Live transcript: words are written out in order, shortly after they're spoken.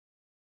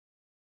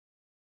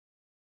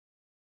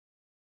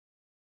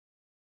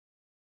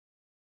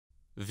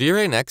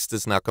V-Ray Next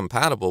is now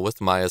compatible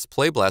with Maya's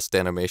Playblast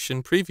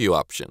animation preview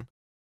option.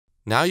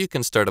 Now you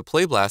can start a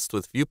Playblast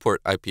with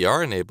Viewport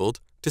IPR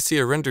enabled to see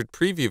a rendered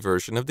preview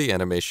version of the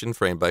animation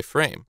frame by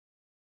frame.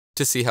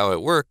 To see how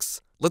it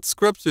works, let's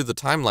scrub through the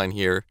timeline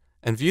here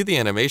and view the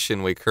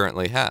animation we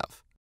currently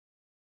have.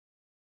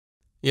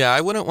 Yeah, I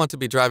wouldn't want to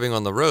be driving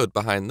on the road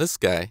behind this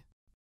guy.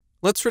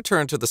 Let's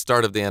return to the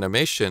start of the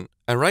animation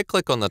and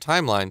right-click on the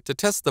timeline to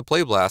test the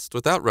Playblast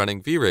without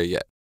running V-Ray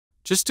yet,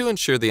 just to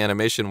ensure the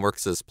animation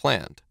works as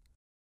planned.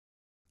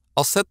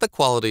 I'll set the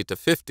quality to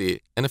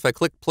 50, and if I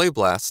click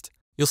Playblast,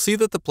 you'll see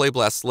that the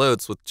Playblast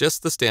loads with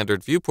just the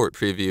standard viewport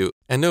preview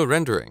and no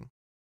rendering.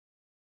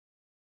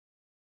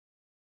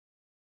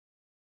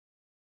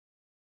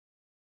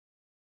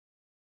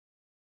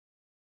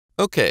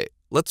 Okay,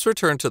 let's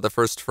return to the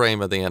first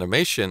frame of the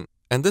animation,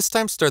 and this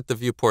time start the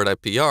Viewport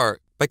IPR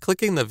by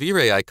clicking the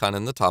V-Ray icon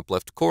in the top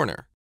left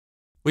corner.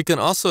 We can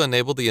also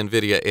enable the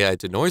NVIDIA AI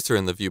denoiser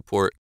in the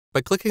viewport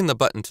by clicking the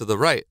button to the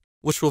right,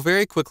 which will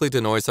very quickly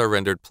denoise our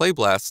rendered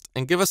Playblast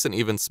and give us an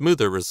even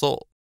smoother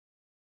result.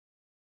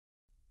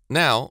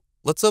 Now,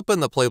 let's open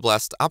the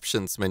Playblast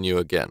Options menu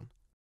again.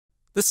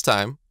 This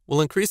time,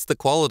 we'll increase the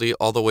quality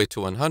all the way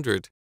to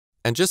 100,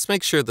 and just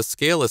make sure the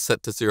scale is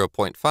set to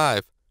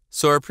 0.5,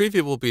 so our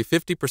preview will be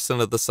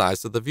 50% of the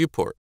size of the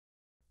viewport.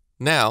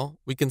 Now,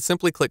 we can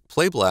simply click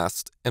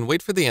Playblast and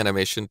wait for the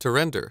animation to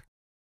render.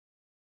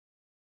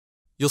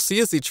 You'll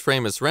see as each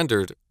frame is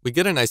rendered, we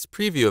get a nice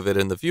preview of it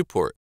in the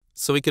viewport,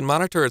 so we can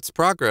monitor its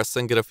progress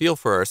and get a feel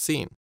for our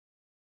scene.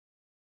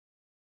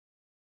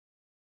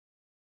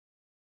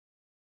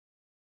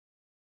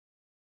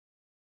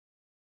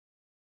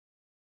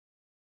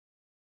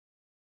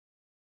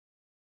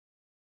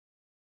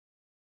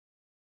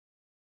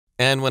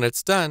 And when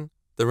it's done,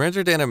 the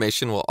rendered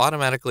animation will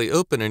automatically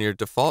open in your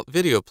default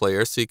video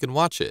player so you can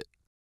watch it.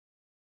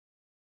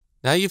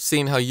 Now you've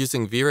seen how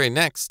using V-Ray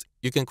Next,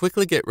 you can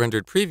quickly get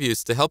rendered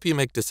previews to help you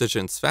make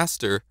decisions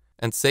faster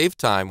and save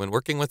time when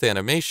working with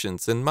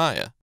animations in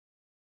Maya.